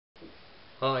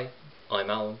Hi, I'm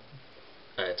Alan,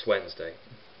 and it's Wednesday.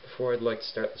 Before I'd like to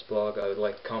start this blog, I would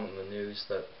like to comment on the news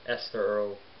that Esther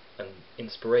Earl, an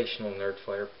inspirational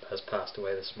nerdfighter, has passed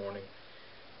away this morning.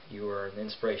 You were an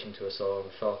inspiration to us all, and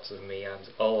the thoughts of me and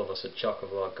all of us at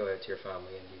Chocovlog go out to your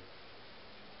family, and you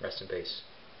rest in peace.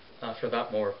 After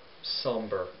that more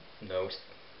somber note,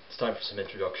 it's time for some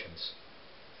introductions.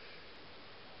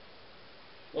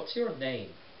 What's your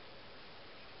name?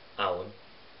 Alan.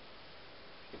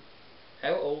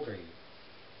 How old are you?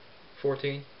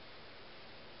 14.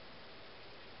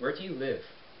 Where do you live?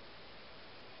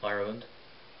 Ireland.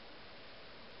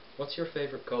 What's your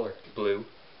favourite colour? Blue.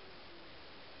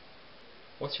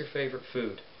 What's your favourite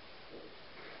food?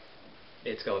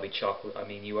 It's gotta be chocolate. I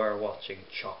mean, you are watching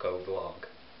Chocovlog.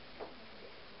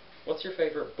 What's your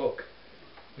favourite book?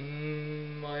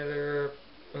 Either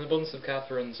An Abundance of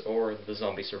Catherines or The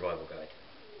Zombie Survival Guide.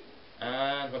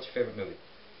 And what's your favourite movie?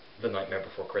 The Nightmare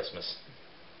Before Christmas.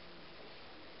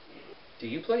 Do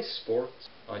you play sports?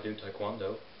 I do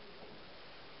taekwondo.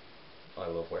 I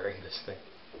love wearing this thing.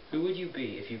 Who would you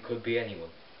be if you could be anyone?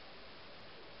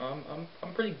 I'm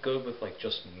pretty good with like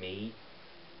just me.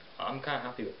 I'm kinda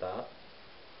happy with that.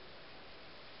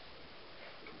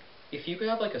 If you could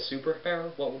have like a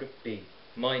superpower, what would it be?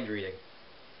 Mind reading.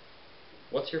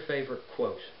 What's your favourite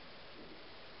quote?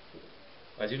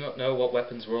 I do not know what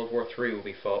weapons World War III will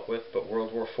be fought with, but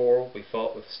World War IV will be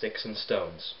fought with sticks and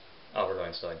stones. Albert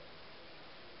Einstein.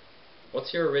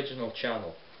 What's your original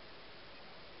channel?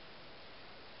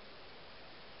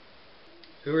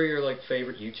 Who are your like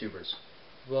favourite YouTubers?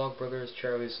 Vlogbrothers,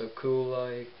 Charlie's So Cool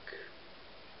Like,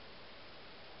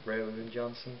 Rowan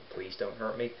Johnson, please don't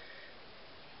hurt me.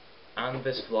 And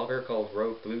this vlogger called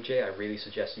Rogue Blue Jay, I really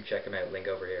suggest you check him out, link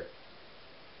over here.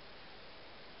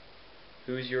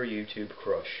 Who's your YouTube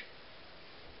crush?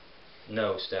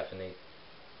 No, Stephanie.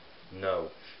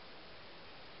 No.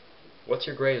 What's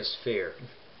your greatest fear?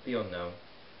 The unknown.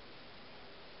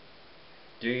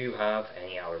 Do you have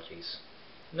any allergies?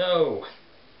 No!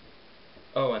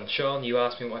 Oh, and Sean, you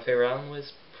asked me what my favourite animal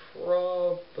is?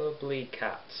 Probably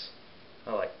cats.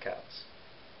 I like cats.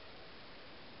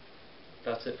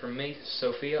 That's it from me.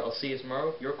 Sophia, I'll see you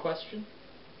tomorrow. Your question?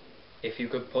 If you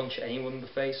could punch anyone in the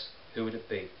face, who would it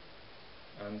be?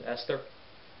 And Esther,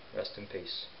 rest in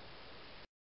peace.